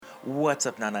What's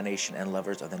up, Nana Nation and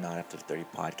lovers of the Not After 30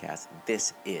 podcast?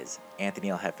 This is Anthony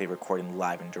L. Hefe recording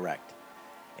live and direct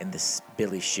in this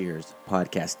Billy Shears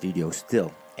podcast studio,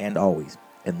 still and always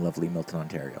in lovely Milton,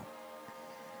 Ontario.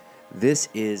 This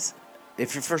is,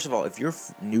 if you're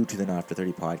new to the Not After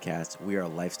 30 podcast, we are a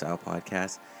lifestyle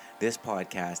podcast. This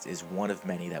podcast is one of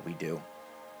many that we do.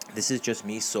 This is just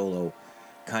me solo,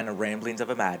 kind of ramblings of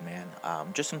a madman.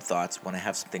 Just some thoughts when I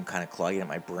have something kind of clogging at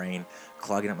my brain,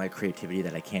 clogging up my creativity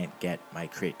that I can't get my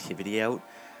creativity out.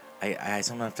 I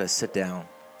sometimes have to sit down,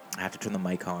 I have to turn the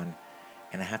mic on,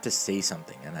 and I have to say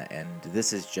something. And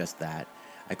this is just that.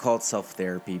 I call it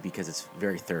self-therapy because it's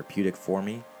very therapeutic for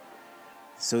me.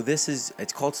 So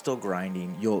it's called Still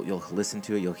Grinding. You'll listen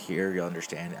to it, you'll hear, you'll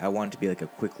understand. I want it to be like a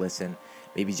quick listen,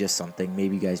 maybe just something.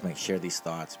 Maybe you guys might share these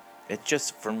thoughts. It's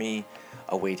just, for me,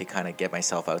 a way to kind of get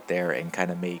myself out there and kind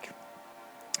of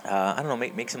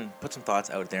put some thoughts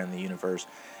out there in the universe,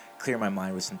 clear my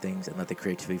mind with some things, and let the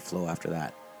creativity flow after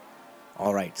that.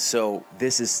 All right, so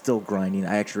this is Still Grinding.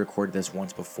 I actually recorded this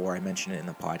once before. I mentioned it in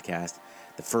the podcast.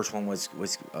 The first one was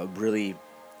a really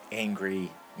angry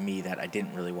me that I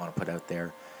didn't really want to put out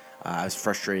there. I was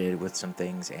frustrated with some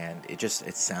things, and it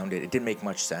didn't make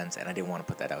much sense, and I didn't want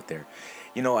to put that out there.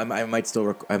 You know, I might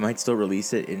still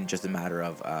release it in just a matter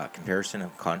of comparison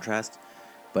and contrast,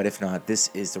 but if not,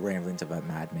 this is the ramblings of a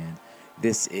madman.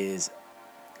 This is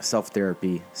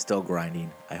self-therapy, still grinding.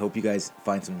 I hope you guys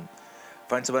find some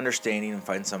understanding and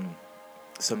find some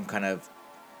kind of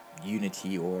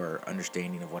unity or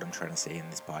understanding of what I'm trying to say in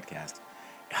this podcast.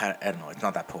 I don't know, it's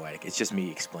not that poetic. It's just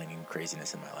me explaining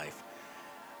craziness in my life.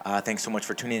 Thanks so much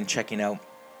for tuning in and checking out.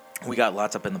 We got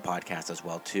lots up in the podcast as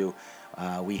well, too.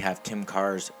 We have Tim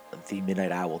Carr's The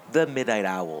Midnight Owl, the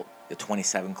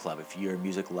 27 Club. If you're a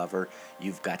music lover,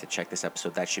 you've got to check this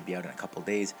episode. That should be out in a couple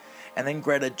days. And then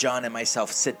Greta, John, and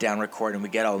myself sit down, record, and we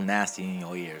get all nasty in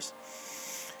your ears.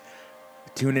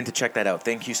 Tune in to check that out.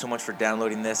 Thank you so much for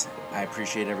downloading this. I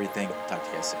appreciate everything. Talk to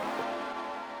you guys soon.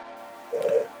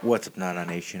 What's up, Nana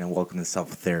Nation, and welcome to Self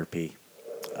Therapy.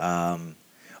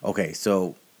 Okay,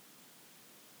 so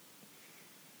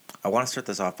I want to start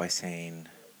this off by saying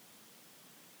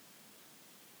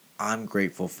I'm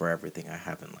grateful for everything I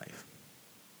have in life.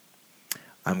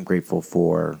 I'm grateful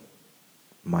for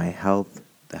my health,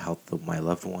 the health of my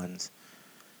loved ones,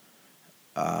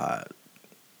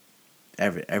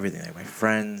 everything, like my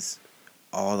friends,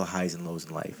 all the highs and lows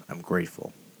in life. I'm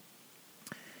grateful.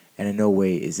 And in no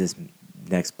way is this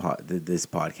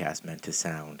podcast meant to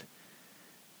sound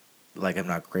like I'm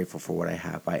not grateful for what I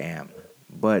have. I am.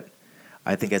 But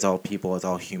I think as all people, as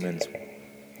all humans,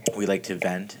 we like to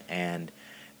vent, and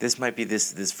this might be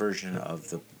this version of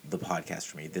the podcast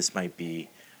for me. This might be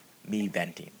me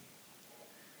venting.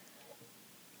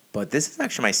 But this is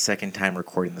actually my second time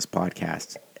recording this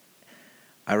podcast.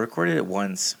 I recorded it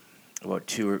once about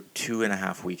two and a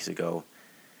half weeks ago,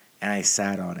 and I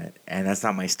sat on it, and that's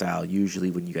not my style. Usually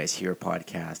when you guys hear a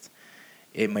podcast,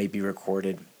 it might be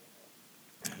recorded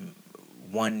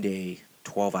one day,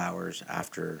 12 hours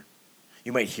after.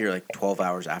 You might hear like 12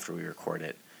 hours after we record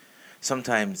it.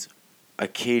 Sometimes,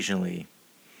 occasionally,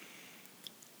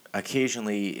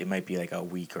 it might be like a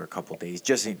week or a couple days,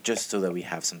 just so that we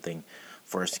have something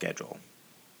for a schedule.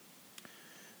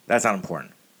 That's not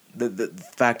important. The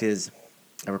fact is,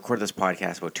 I recorded this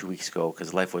podcast about 2 weeks ago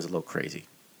because life was a little crazy.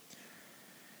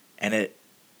 And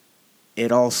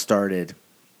it all started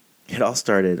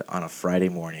on a Friday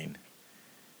morning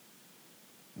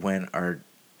when our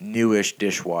newish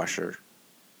dishwasher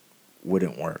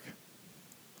wouldn't work.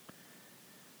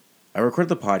 I recorded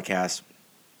the podcast,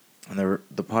 and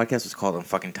the podcast was called I'm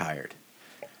Fucking Tired.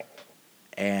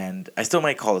 And I still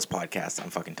might call this podcast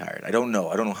I'm Fucking Tired. I don't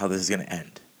know how this is going to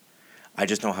end. I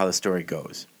just know how the story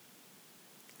goes.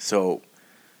 So,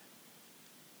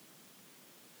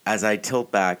 as I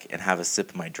tilt back and have a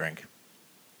sip of my drink,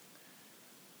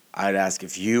 I'd ask,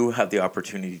 if you have the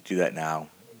opportunity to do that now,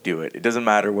 do it. It doesn't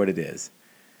matter what it is.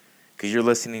 Because you're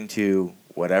listening to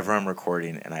whatever I'm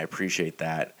recording, and I appreciate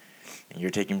that. And you're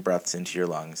taking breaths into your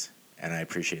lungs, and I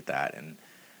appreciate that. And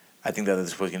I think that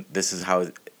this is how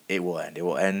it will end. It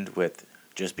will end with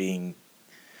just being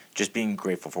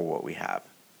grateful for what we have.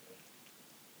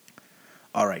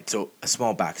 All right, so a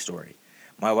small backstory.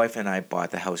 My wife and I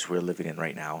bought the house we're living in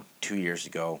right now 2 years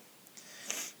ago,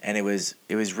 and it was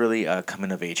really a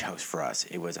coming-of-age house for us.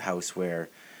 It was a house where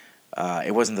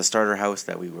it wasn't the starter house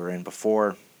that we were in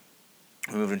before.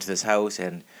 We moved into this house,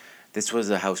 and this was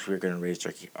the house we are going to raise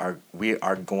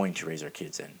our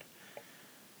kids in.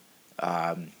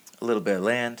 A little bit of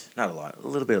land, not a lot, a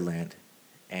little bit of land,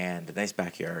 and a nice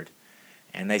backyard,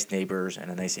 and nice neighbors, and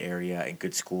a nice area, and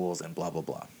good schools, and blah, blah,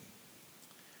 blah.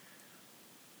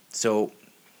 So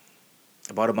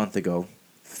about a month ago,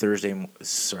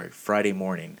 Friday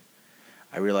morning,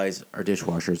 I realized our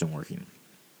dishwasher isn't working.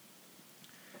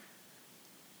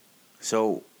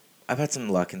 So I've had some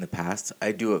luck in the past.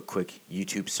 I do a quick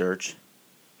YouTube search.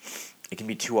 It can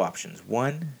be two options.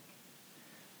 One,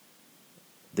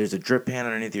 there's a drip pan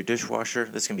underneath your dishwasher.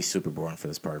 This can be super boring for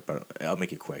this part, but I'll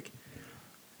make it quick.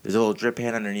 There's a little drip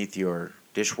pan underneath your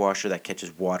dishwasher that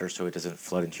catches water so it doesn't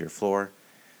flood into your floor.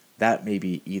 That may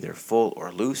be either full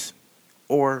or loose,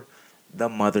 or the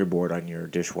motherboard on your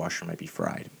dishwasher might be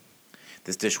fried.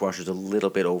 This dishwasher is a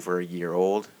little bit over a year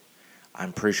old.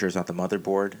 I'm pretty sure it's not the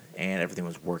motherboard, and everything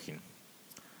was working.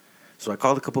 So I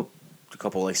called a couple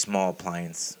like small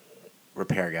appliance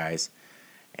repair guys,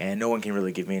 and no one can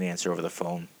really give me an answer over the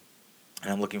phone.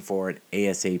 And I'm looking for an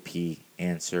ASAP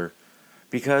answer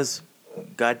because,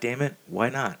 god damn it, why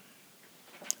not?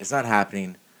 It's not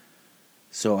happening.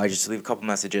 So I just leave a couple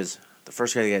messages. The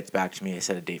first guy that gets back to me, I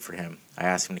set a date for him. I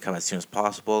asked him to come as soon as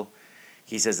possible.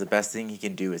 He says the best thing he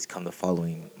can do is come the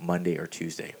following Monday or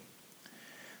Tuesday,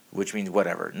 which means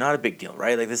whatever. Not a big deal,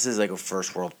 right? Like, this is like a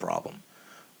first world problem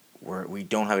where we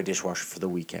don't have a dishwasher for the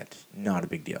weekend. Not a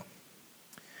big deal.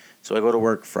 So I go to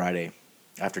work Friday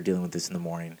after dealing with this in the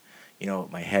morning. You know,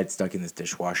 my head stuck in this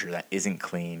dishwasher that isn't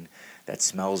clean, that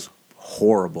smells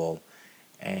horrible,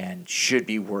 and should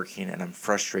be working. And I'm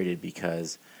frustrated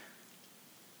because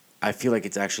I feel like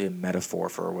it's actually a metaphor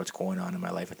for what's going on in my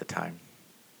life at the time.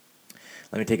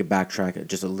 Let me take a backtrack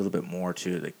just a little bit more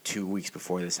to like 2 weeks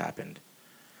before this happened.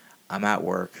 I'm at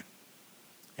work,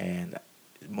 and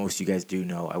most of you guys do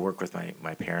know I work with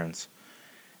my parents.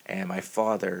 And my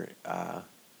father,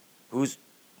 who's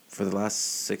for the last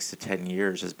 6 to 10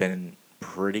 years has been in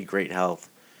pretty great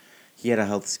health. He had a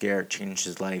health scare, changed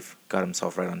his life, got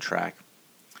himself right on track.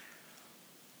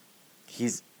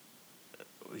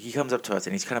 He comes up to us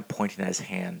and he's kind of pointing at his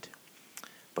hand,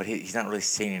 but he's not really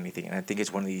saying anything. And I think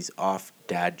it's one of these off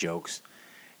dad jokes,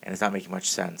 and it's not making much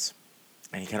sense.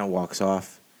 And he kind of walks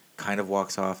off,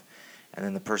 and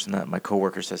then the person that my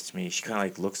coworker says to me, she kind of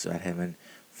like looks at him and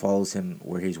follows him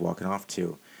where he's walking off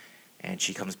to. And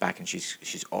she comes back and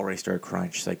she's already started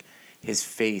crying. She's like, his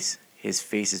face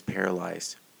is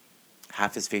paralyzed.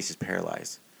 Half his face is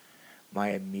paralyzed.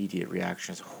 My immediate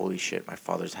reaction is, holy shit, my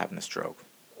father's having a stroke.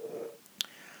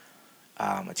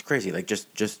 It's crazy. Like,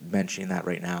 just mentioning that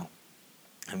right now,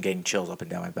 I'm getting chills up and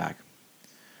down my back.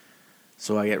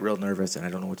 So I get real nervous and I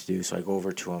don't know what to do. So I go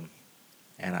over to him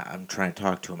and I'm trying to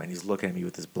talk to him, and he's looking at me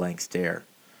with this blank stare.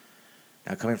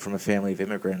 Now, coming from a family of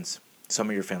immigrants, some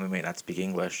of your family may not speak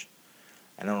English.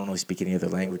 I don't really speak any other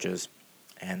languages,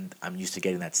 and I'm used to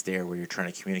getting that stare where you're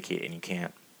trying to communicate and you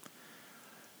can't.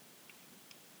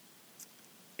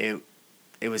 It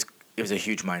was a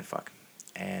huge mindfuck,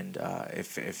 and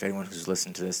if anyone who's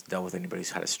listened to this dealt with anybody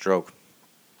who's had a stroke,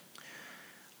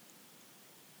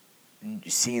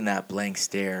 seeing that blank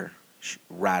stare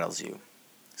rattles you.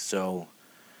 So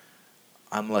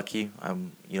I'm lucky.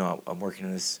 I'm working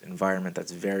in this environment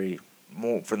that's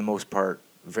for the most part,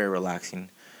 very relaxing.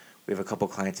 We have a couple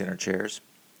clients in our chairs.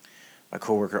 My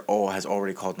coworker has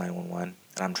already called 911,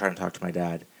 and I'm trying to talk to my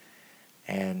dad.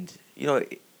 And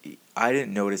I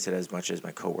didn't notice it as much as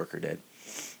my coworker did,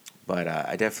 but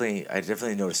I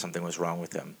definitely noticed something was wrong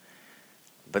with him.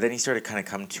 But then he started kind of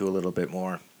coming to a little bit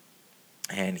more,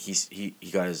 and he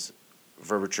got his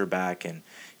vervature back, and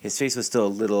his face was still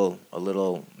a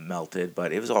little melted,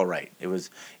 but it was all right. It was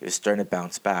starting to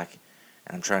bounce back.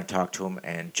 And I'm trying to talk to him,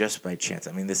 and just by chance,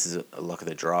 I mean, this is a luck of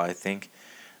the draw, I think,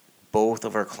 both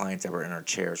of our clients that were in our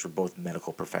chairs were both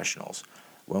medical professionals.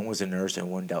 One was a nurse,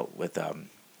 and one dealt with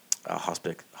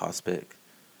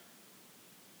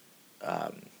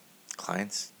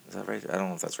clients. Is that right? I don't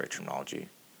know if that's the right terminology.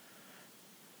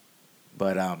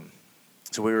 But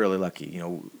so we were really lucky.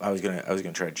 I was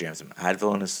gonna try to jam some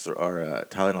Advil or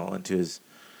Tylenol into his,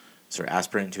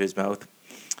 aspirin into his mouth.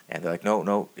 And they're like,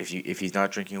 no. If he's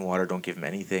not drinking water, don't give him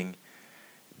anything.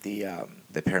 The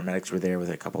paramedics were there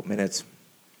within a couple of minutes,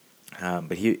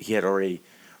 but he had already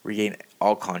regained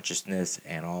all consciousness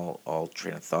and all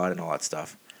train of thought and all that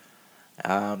stuff.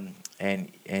 And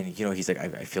he's like,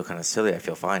 I feel kind of silly. I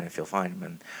feel fine.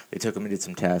 And they took him and did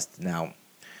some tests. Now,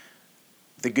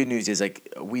 the good news is,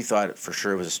 like, we thought for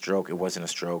sure it was a stroke. It wasn't a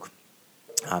stroke.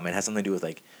 It has something to do with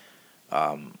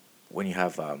when you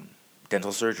have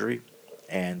dental surgery.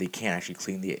 And they can't actually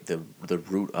clean the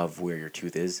root of where your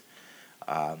tooth is.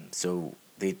 So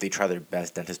they try their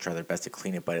best, dentists try their best to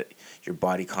clean it, but your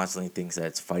body constantly thinks that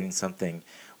it's fighting something,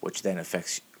 which then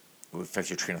affects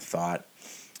your train of thought.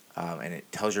 And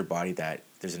it tells your body that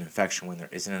there's an infection when there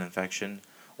isn't an infection,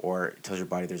 or it tells your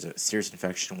body there's a serious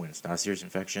infection when it's not a serious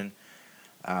infection.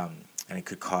 and it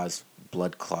could cause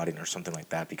blood clotting or something like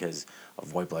that because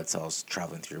of white blood cells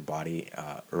traveling through your body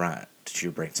around to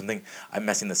your brain. I'm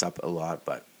messing this up a lot,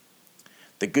 but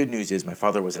the good news is my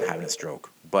father wasn't having a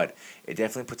stroke, but it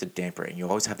definitely puts a damper, and you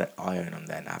always have that eye on him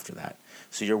then after that.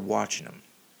 So you're watching him.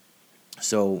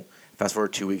 So fast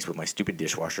forward 2 weeks, but my stupid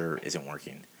dishwasher isn't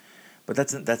working. But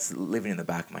that's living in the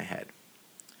back of my head.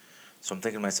 So I'm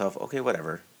thinking to myself, okay,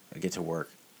 whatever. I get to work.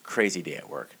 Crazy day at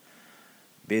work.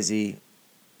 Busy,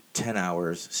 10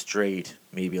 hours straight,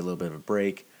 maybe a little bit of a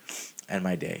break, and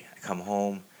my day. I come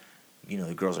home.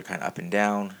 The girls are kind of up and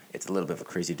down. It's a little bit of a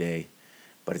crazy day,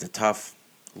 but it's a tough,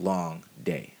 long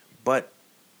day. But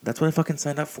that's what I fucking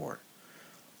signed up for.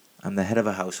 I'm the head of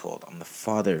a household. I'm the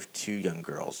father of 2 young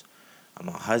girls. I'm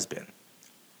a husband.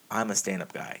 I'm a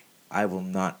stand-up guy. I will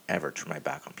not ever turn my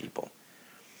back on people.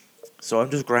 So I'm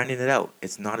just grinding it out.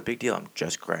 It's not a big deal. I'm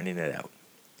just grinding it out.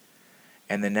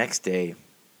 And the next day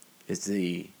is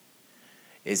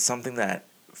something that,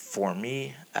 for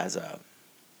me, as an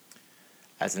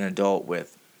adult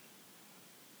with,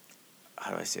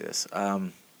 how do I say this?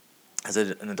 As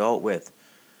an adult with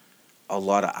a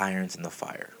lot of irons in the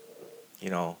fire.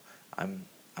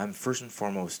 I'm first and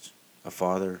foremost a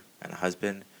father and a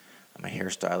husband. I'm a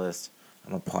hairstylist.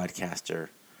 I'm a podcaster.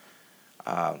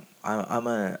 I'm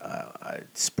a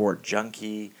sport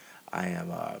junkie. I am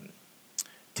a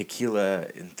tequila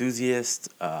enthusiast,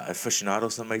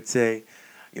 aficionado, some might say.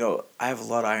 I have a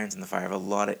lot of irons in the fire. I have a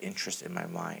lot of interest in my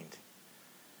mind.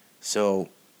 So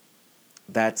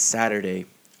that Saturday,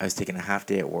 I was taking a half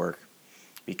day at work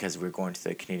because we were going to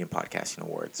the Canadian Podcasting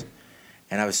Awards.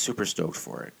 And I was super stoked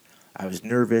for it. I was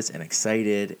nervous and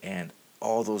excited, and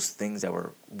all those things that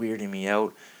were weirding me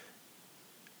out,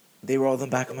 they were all in the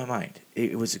back of my mind.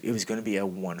 It was going to be a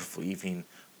wonderful evening,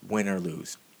 win or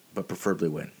lose, but preferably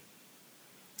win.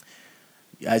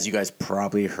 As you guys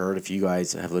probably heard, if you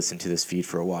guys have listened to this feed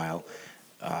for a while,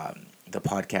 the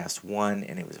podcast won,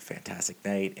 and it was a fantastic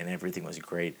night, and everything was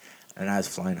great. And I was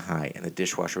flying high, and the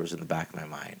dishwasher was in the back of my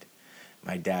mind.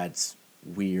 My dad's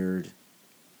weird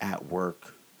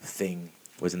at-work thing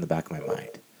was in the back of my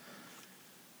mind.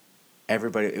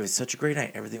 It was such a great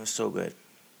night. Everything was so good.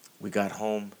 We got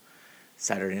home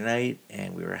Saturday night,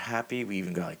 and we were happy. We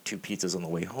even got 2 pizzas on the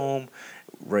way home,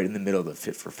 right in the middle of the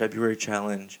Fit for February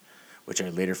challenge, which I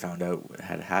later found out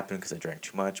had happened because I drank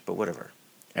too much, but whatever.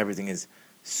 Everything is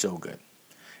so good.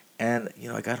 And,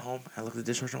 I got home, I looked at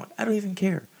the dishwasher, I'm like, I don't even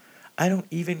care. I don't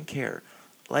even care.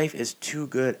 Life is too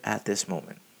good at this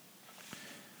moment.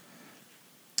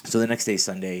 So the next day,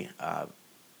 Sunday, I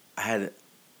had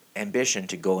ambition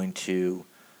to go into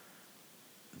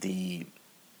the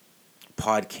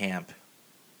PodCamp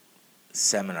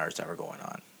seminars that were going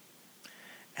on.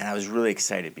 And I was really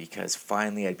excited because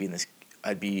finally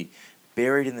I'd be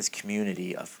buried in this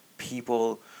community of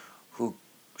people who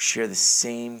share the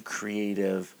same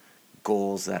creative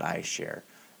goals that I share.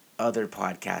 Other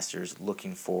podcasters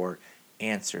looking for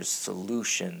answers,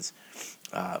 solutions,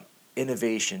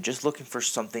 innovation, just looking for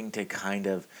something to kind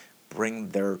of bring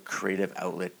their creative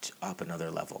outlet up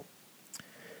another level.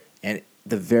 And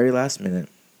the very last minute,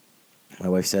 my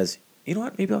wife says, you know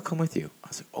what, maybe I'll come with you. I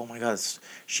was like, oh my God,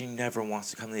 she never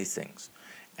wants to come to these things.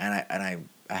 And I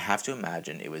have to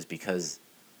imagine it was because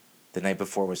the night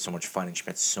before was so much fun and she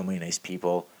met so many nice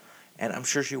people. And I'm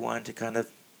sure she wanted to kind of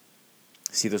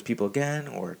see those people again,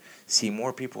 or see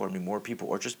more people, or meet more people,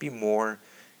 or just be more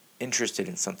interested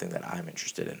in something that I'm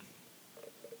interested in.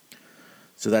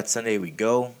 So that Sunday we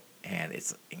go, and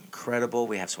it's incredible.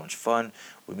 We have so much fun.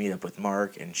 We meet up with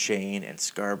Mark and Shane and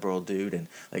Scarborough Dude and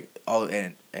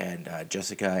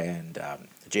Jessica and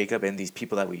Jacob and these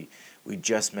people that we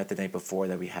just met the night before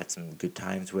that we had some good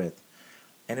times with.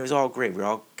 And it was all great. We were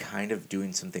all kind of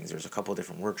doing some things. There was a couple of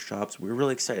different workshops. We were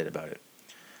really excited about it.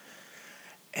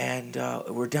 And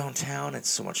we're downtown. It's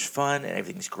so much fun and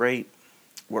everything's great.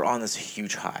 We're on this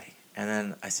huge high. And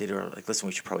then I say to her, listen,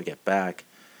 we should probably get back.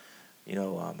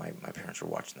 My parents were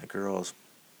watching the girls,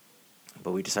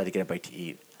 but we decided to get a bite to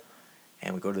eat,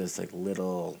 and we go to this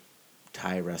little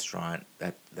Thai restaurant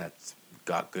that's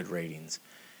got good ratings,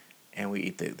 and we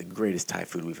eat the greatest Thai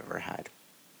food we've ever had.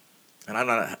 And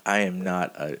I am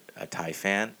not a Thai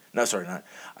fan. No, sorry,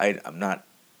 I'm not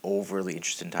overly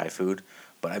interested in Thai food,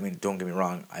 but I mean, don't get me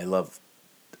wrong, I love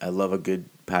a good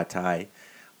pad Thai,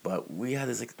 but we had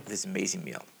this amazing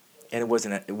meal, and it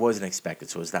wasn't expected,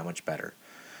 so it was that much better.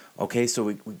 Okay, so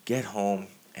we get home,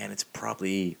 and it's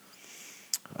probably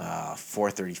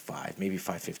 4:35, maybe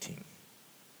 5:15.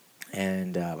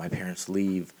 And my parents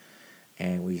leave,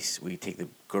 and we take the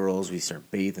girls, we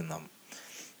start bathing them.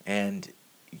 And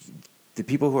the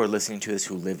people who are listening to this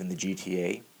who live in the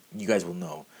GTA, you guys will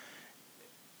know,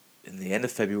 in the end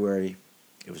of February.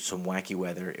 It was some wacky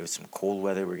weather. It was some cold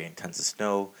weather. We were getting tons of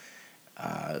snow.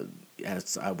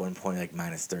 At one point, like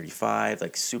minus 35,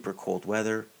 like super cold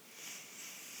weather.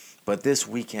 But this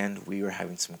weekend, we were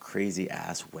having some crazy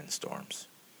ass windstorms.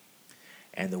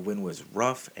 And the wind was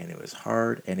rough, and it was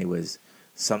hard, and it was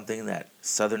something that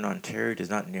Southern Ontario does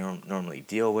not normally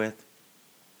deal with.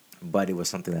 But it was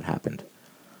something that happened.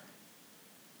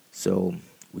 So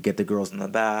we get the girls in the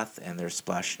bath, and they're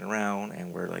splashing around,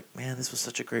 and we're like, man, this was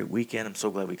such a great weekend. I'm so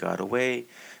glad we got away.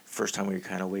 First time we were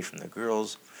kind of away from the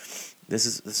girls. This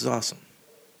is awesome.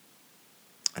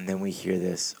 And then we hear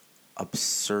this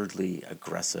absurdly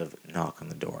aggressive knock on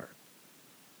the door.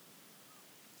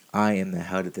 I am the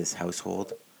head of this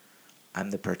household.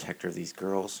 I'm the protector of these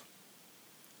girls.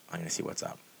 I'm going to see what's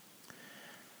up.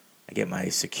 I get my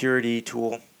security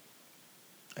tool.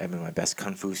 I'm in my best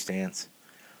kung fu stance.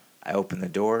 I open the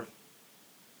door,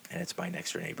 and it's my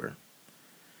next door neighbor.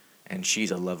 And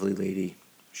she's a lovely lady.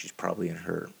 She's probably in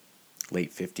her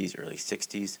late 50s, early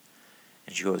 60s.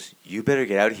 And she goes, "You better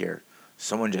get out of here.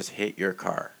 Someone just hit your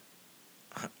car."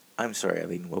 I'm sorry,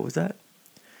 Eileen, what was that?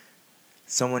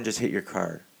 Someone just hit your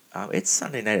car. It's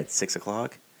Sunday night at 6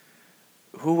 o'clock.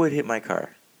 Who would hit my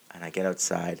car? And I get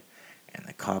outside, and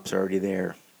the cops are already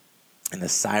there. And the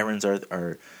sirens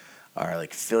are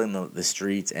like filling the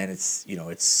streets, and it's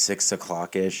 6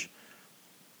 o'clock-ish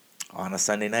on a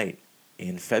Sunday night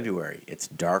in February. It's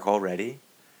dark already.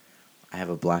 I have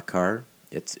a black car.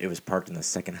 It was parked in the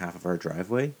second half of our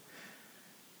driveway.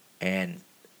 And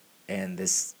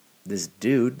this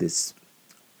dude, this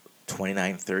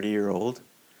 29, 30-year-old,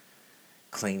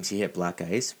 claims he hit black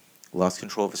ice, lost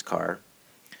control of his car,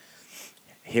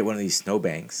 hit one of these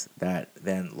snowbanks that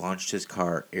then launched his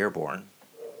car airborne,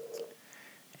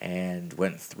 and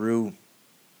went through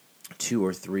 2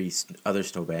 or 3 other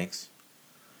snowbanks,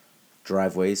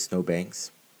 driveways,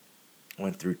 snowbanks,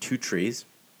 went through 2 trees,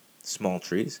 small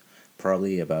trees,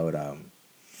 probably about, I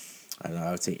don't know,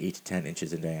 I would say 8 to 10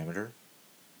 inches in diameter,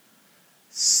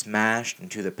 smashed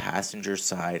into the passenger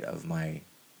side of my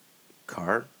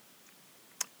car.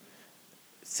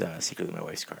 It's secretly my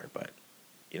wife's car, but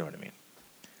you know what I mean.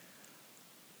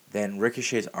 Then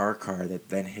ricochets our car that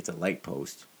then hits a light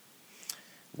post,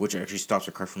 which actually stops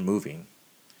our car from moving,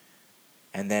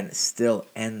 and then still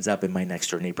ends up in my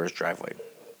next door neighbor's driveway.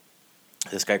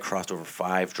 This guy crossed over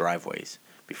 5 driveways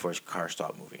before his car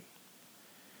stopped moving.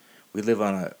 We live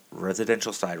on a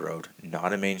residential side road,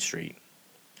 not a main street.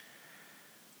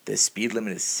 The speed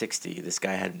limit is 60. This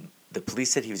guy the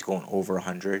police said he was going over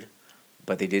 100,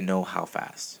 but they didn't know how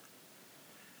fast.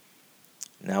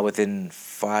 Now, within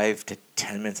 5 to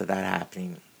 10 minutes of that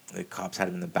happening, the cops had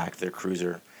him in the back of their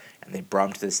cruiser, and they brought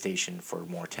him to the station for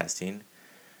more testing.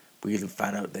 We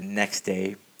found out the next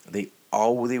day,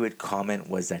 all they would comment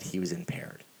was that he was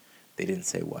impaired. They didn't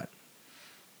say what.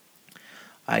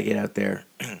 I get out there.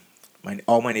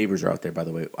 All my neighbors are out there, by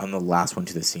the way. I'm the last one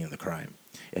to the scene of the crime.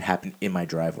 It happened in my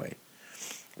driveway.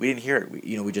 We didn't hear it.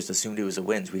 We just assumed it was the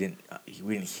winds. We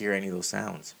didn't hear any of those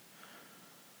sounds.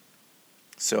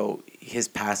 So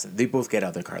they both get out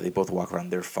of their car. They both walk around.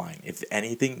 They're fine. If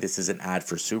anything, this is an ad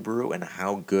for Subaru and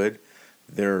how good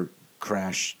their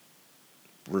crash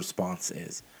response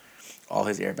is. All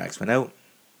his airbags went out.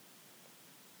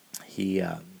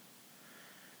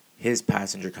 His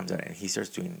passenger comes out and he starts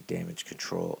doing damage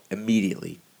control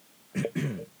immediately.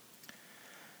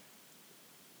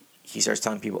 He starts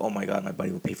telling people, "Oh my God, my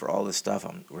buddy will pay for all this stuff.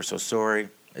 We're so sorry.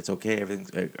 It's okay.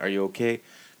 Are you okay?"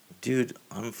 Dude,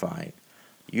 I'm fine.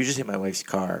 You just hit my wife's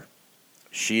car.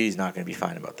 She's not going to be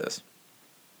fine about this.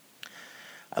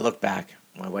 I look back.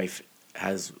 My wife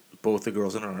has both the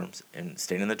girls in her arms and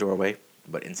staying in the doorway,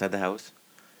 but inside the house.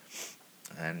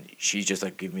 And she's just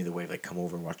like giving me the wave, like, "Come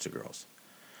over and watch the girls."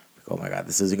 Like, oh my God,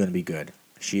 this isn't going to be good.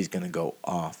 She's going to go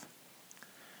off.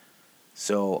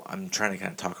 So I'm trying to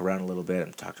kind of talk around a little bit.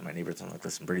 I'm talking to my neighbors. I'm like,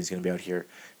 "Listen, Brittany's going to be out here.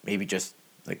 Maybe just,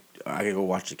 like, I gotta go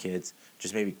watch the kids.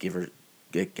 Just maybe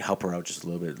help her out just a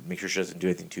little bit. Make sure she doesn't do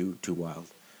anything too wild."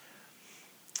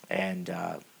 And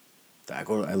I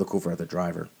look over at the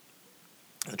driver.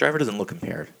 The driver doesn't look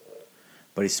impaired,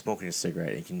 but he's smoking a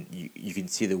cigarette. And you can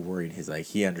see the worry in his, like,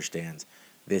 he understands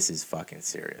this is fucking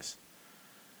serious.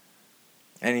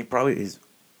 And he probably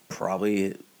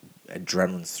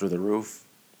adrenaline's through the roof.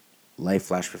 Life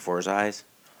flashed before his eyes.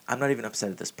 I'm not even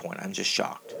upset at this point. I'm just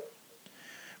shocked.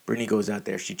 Brittany goes out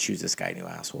there. She chews this guy, new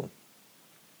asshole.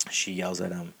 She yells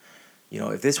at him.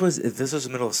 If this was the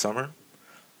middle of summer,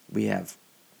 we have,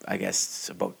 I guess,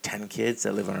 about 10 kids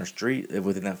that live on our street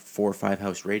within that 4 or 5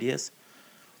 house radius.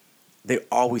 They're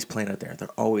always playing out there. They're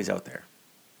always out there.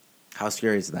 How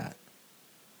scary is that?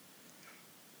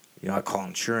 I call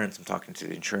insurance. I'm talking to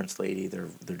the insurance lady. They're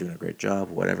doing a great job,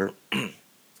 whatever.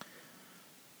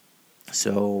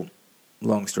 So,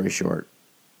 long story short,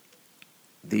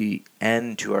 the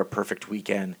end to our perfect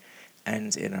weekend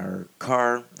ends in our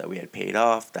car that we had paid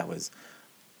off. That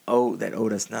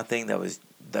owed us nothing. That was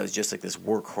just like this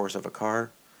workhorse of a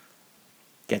car.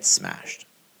 Gets smashed.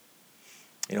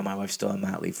 My wife's still on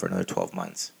mat leave for another 12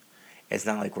 months. It's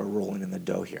not like we're rolling in the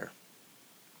dough here.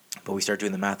 But we start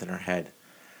doing the math in our head.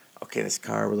 Okay, this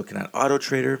car, we're looking at Auto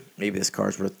Trader. Maybe this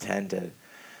car's worth 10 to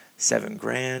 7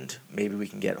 grand. Maybe we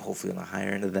can get hopefully on the higher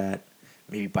end of that.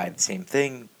 Maybe buy the same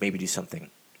thing. Maybe do something.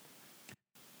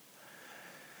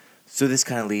 So this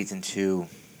kind of leads into,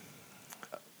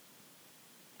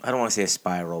 I don't want to say a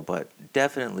spiral, but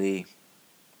definitely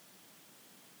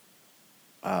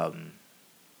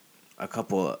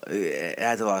it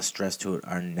adds a lot of stress to it,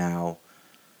 our now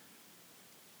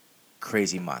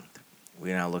crazy month.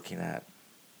 We're now looking at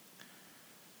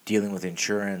dealing with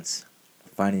insurance,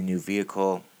 finding a new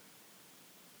vehicle,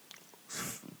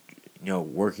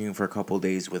 working for a couple of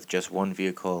days with just one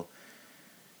vehicle.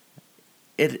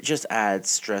 It just adds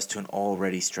stress to an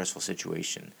already stressful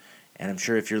situation. And I'm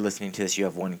sure if you're listening to this, you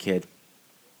have one kid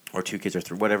or 2 kids or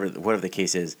 3, whatever the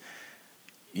case is,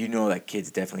 that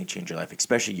kids definitely change your life,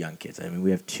 especially young kids. I mean,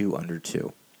 we have 2 under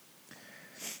 2.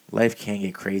 Life can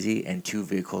get crazy, and 2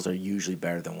 vehicles are usually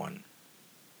better than 1.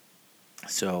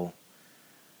 So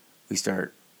we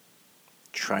start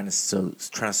trying to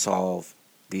solve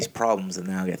these problems, and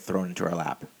now get thrown into our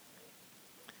lap.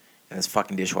 And this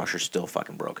fucking dishwasher's still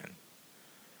fucking broken.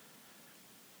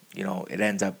 It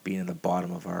ends up being in the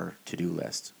bottom of our to-do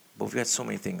list. But we've got so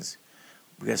many things.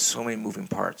 We've got so many moving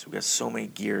parts. We've got so many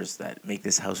gears that make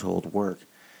this household work,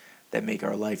 that make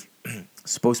our life,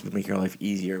 supposed to be making our life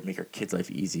easier, make our kids' life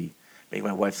easy, make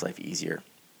my wife's life easier.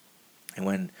 And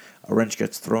when a wrench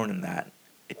gets thrown in that,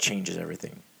 it changes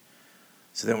everything.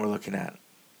 So then we're looking at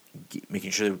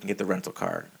making sure that we can get the rental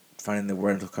car, finding the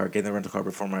rental car, getting the rental car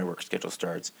before my work schedule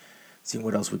starts, seeing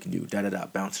what else we can do,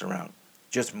 bouncing around.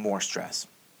 Just more stress.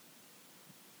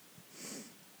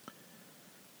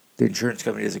 The insurance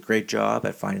company does a great job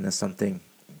at finding us something,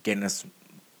 getting us,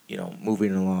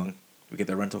 moving along. We get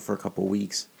the rental for a couple of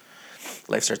weeks.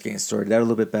 Life starts getting sorted out a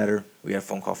little bit better. We had a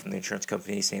phone call from the insurance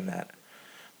company saying that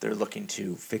they're looking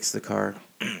to fix the car.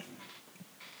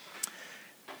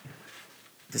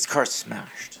 This car's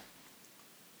smashed.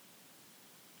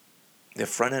 The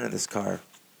front end of this car,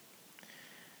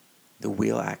 the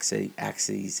wheel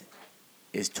axis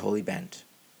is totally bent.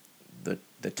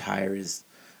 The tire is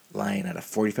lying at a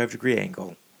 45-degree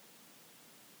angle.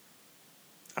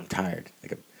 I'm tired.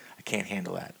 I can't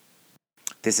handle that.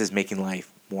 This is making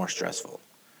life more stressful.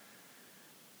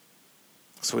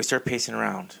 So we start pacing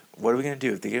around. What are we going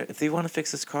to do? If they want to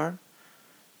fix this car,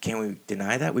 can we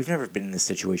deny that? We've never been in this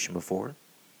situation before.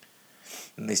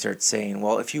 And they start saying,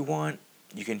 well, if you want,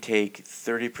 you can take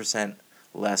 30%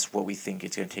 less what we think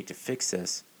it's going to take to fix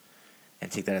this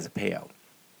and take that as a payout.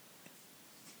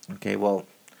 Okay, well,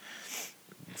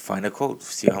 find a quote,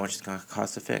 see how much it's going to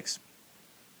cost to fix.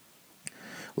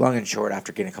 Long and short,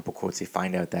 after getting a couple quotes, they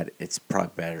find out that it's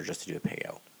probably better just to do a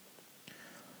payout.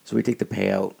 So we take the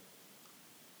payout.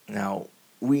 Now,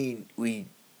 we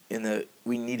needed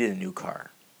a new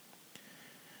car.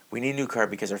 We need a new car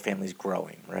because our family's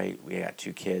growing, right? We got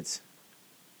 2 kids.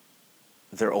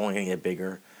 They're only going to get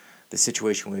bigger. The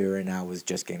situation we were in now was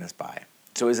just getting us by.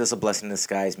 So is this a blessing in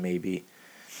disguise? Maybe.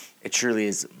 It surely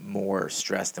is more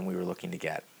stress than we were looking to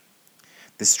get.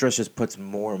 This stress just puts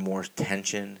more and more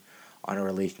tension on a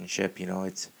relationship.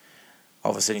 It's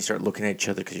all of a sudden you start looking at each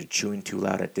other because you're chewing too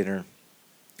loud at dinner.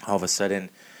 All of a sudden,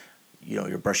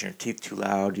 you're brushing your teeth too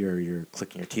loud. You're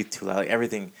clicking your teeth too loud.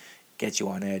 Everything gets you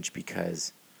on edge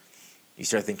because you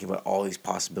start thinking about all these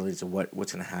possibilities of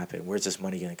what's going to happen. Where's this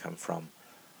money going to come from?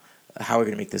 How are we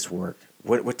going to make this work?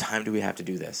 What time do we have to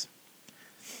do this?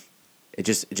 It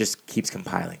just keeps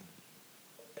compiling.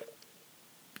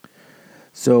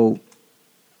 So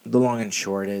the long and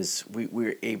short is we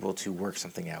were able to work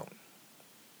something out.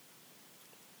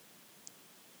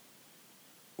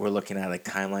 We're looking at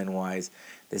timeline-wise.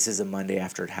 This is a Monday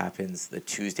after it happens. The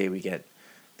Tuesday we get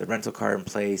the rental car in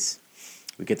place.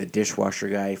 We get the dishwasher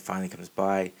guy finally comes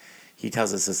by. He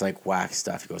tells us this whack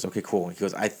stuff. He goes, okay, cool. He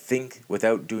goes, I think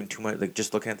without doing too much,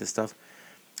 just looking at this stuff,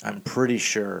 I'm pretty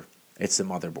sure it's the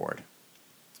motherboard.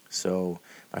 So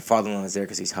my father-in-law is there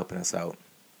because he's helping us out.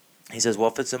 He says, well,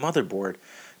 if it's a motherboard,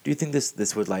 do you think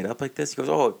this would light up like this? He goes,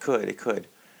 oh, it could.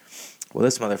 Well,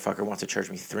 this motherfucker wants to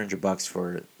charge me $300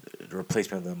 for the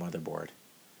replacement of the motherboard.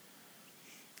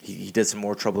 He did some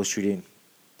more troubleshooting,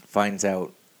 finds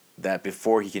out that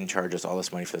before he can charge us all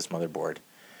this money for this motherboard,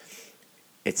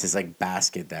 it's this like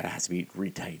basket that has to be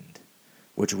retightened,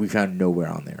 which we found nowhere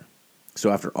on there. So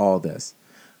after all this,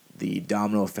 the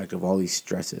domino effect of all these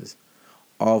stresses,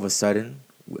 all of a sudden,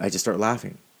 I just start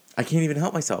laughing. I can't even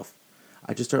help myself.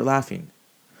 I just start laughing.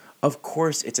 Of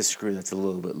course, it's a screw that's a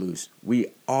little bit loose. We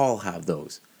all have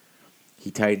those. He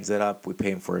tightens it up. We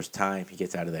pay him for his time. He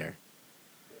gets out of there.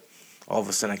 All of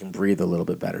a sudden, I can breathe a little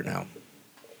bit better now.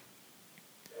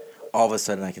 All of a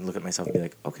sudden, I can look at myself and be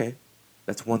like, okay,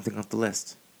 that's one thing off the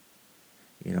list.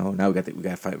 You know, now we got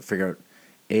to figure out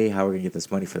A, how we're gonna get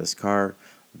this money for this car.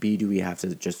 B, do we have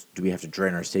to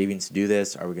drain our savings to do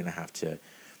this? Are we gonna have to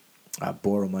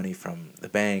borrow money from the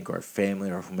bank or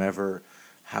family or whomever?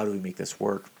 How do we make this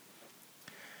work?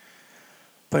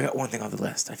 But I got one thing off the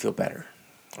list. I feel better.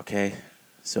 Okay,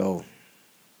 so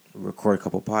record a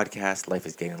couple podcasts. Life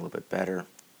is getting a little bit better.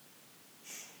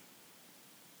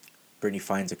 Brittany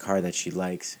finds a car that she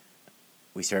likes.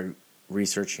 We start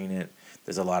researching it.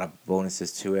 There's a lot of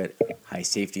bonuses to it. High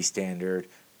safety standard,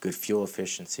 good fuel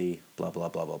efficiency, blah, blah,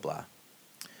 blah, blah, blah.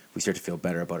 We start to feel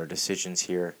better about our decisions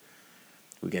here.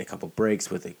 We get a couple breaks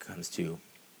when it comes to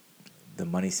the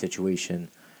money situation.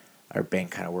 Our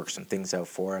bank kind of works some things out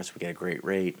for us. We get a great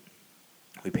rate.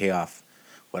 We pay off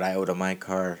what I owed on my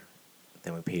car.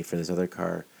 Then we pay for this other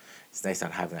car. It's nice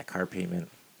not having that car payment.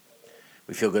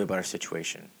 We feel good about our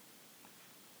situation.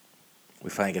 We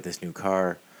finally get this new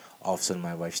car. All of a sudden,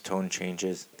 my wife's tone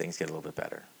changes. Things get a little bit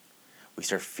better. We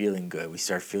start feeling good. We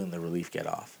start feeling the relief get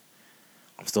off.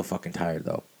 I'm still fucking tired,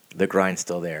 though. The grind's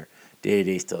still there.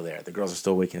 Day-to-day's still there. The girls are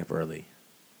still waking up early.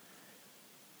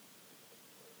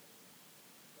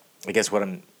 I guess what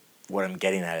I'm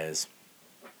getting at is,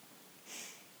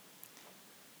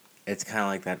 it's kind of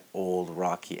like that old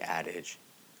Rocky adage.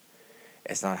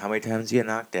 It's not how many times you get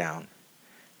knocked down.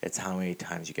 It's how many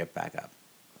times you get back up.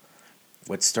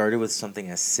 What started with something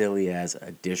as silly as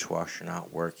a dishwasher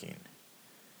not working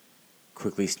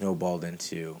quickly snowballed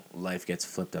into life gets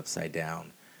flipped upside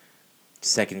down.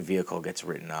 Second vehicle gets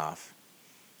written off.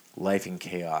 Life in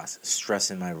chaos. Stress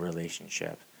in my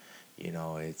relationship. You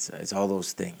know, it's all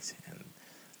those things. And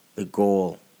the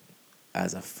goal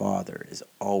as a father is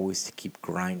always to keep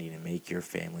grinding and make your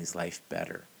family's life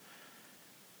better.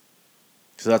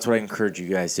 So that's what I encourage you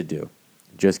guys to do.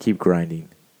 Just keep grinding.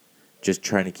 Just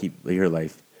trying to keep your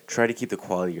life, try to keep the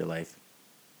quality of your life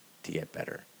to get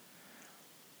better.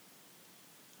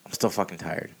 I'm still fucking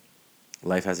tired.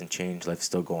 Life hasn't changed. Life's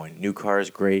still going. New car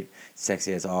is great.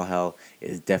 Sexy as all hell.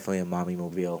 It is definitely a mommy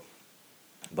mobile.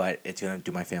 But it's going to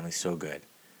do my family so good.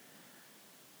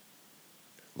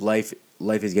 Life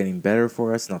is getting better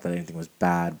for us. Not that anything was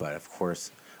bad, but of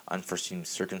course, unforeseen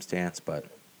circumstance. But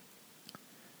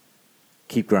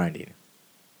keep grinding.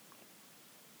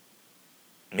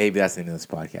 Maybe that's the name of this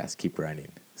podcast. Keep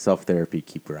grinding. Self-therapy,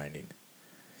 keep grinding.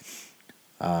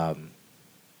 Thanks,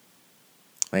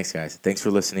 guys. Thanks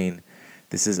for listening.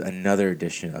 This is another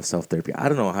edition of Self-Therapy. I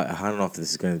don't know if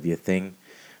this is going to be a thing,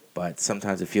 but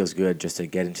sometimes it feels good just to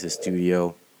get into the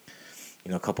studio.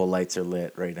 You know, a couple lights are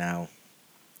lit right now.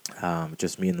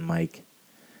 Just me and the mic.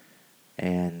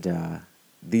 And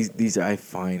these I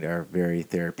find are very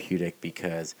therapeutic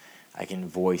because I can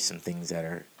voice some things that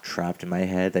are trapped in my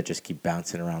head that just keep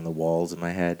bouncing around the walls of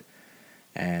my head.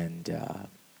 And,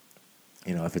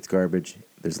 you know, if it's garbage,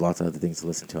 there's lots of other things to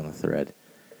listen to on the thread.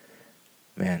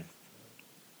 Man,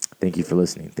 thank you for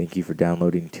listening. Thank you for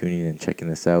downloading, tuning in, and checking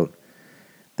this out.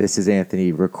 This is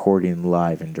Anthony recording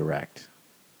live and direct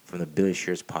from the Billy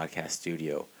Shears Podcast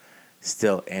Studio,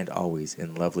 still and always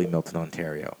in lovely Milton,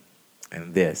 Ontario.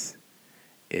 And this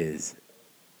is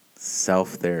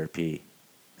Self-Therapy,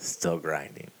 Still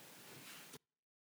Grinding.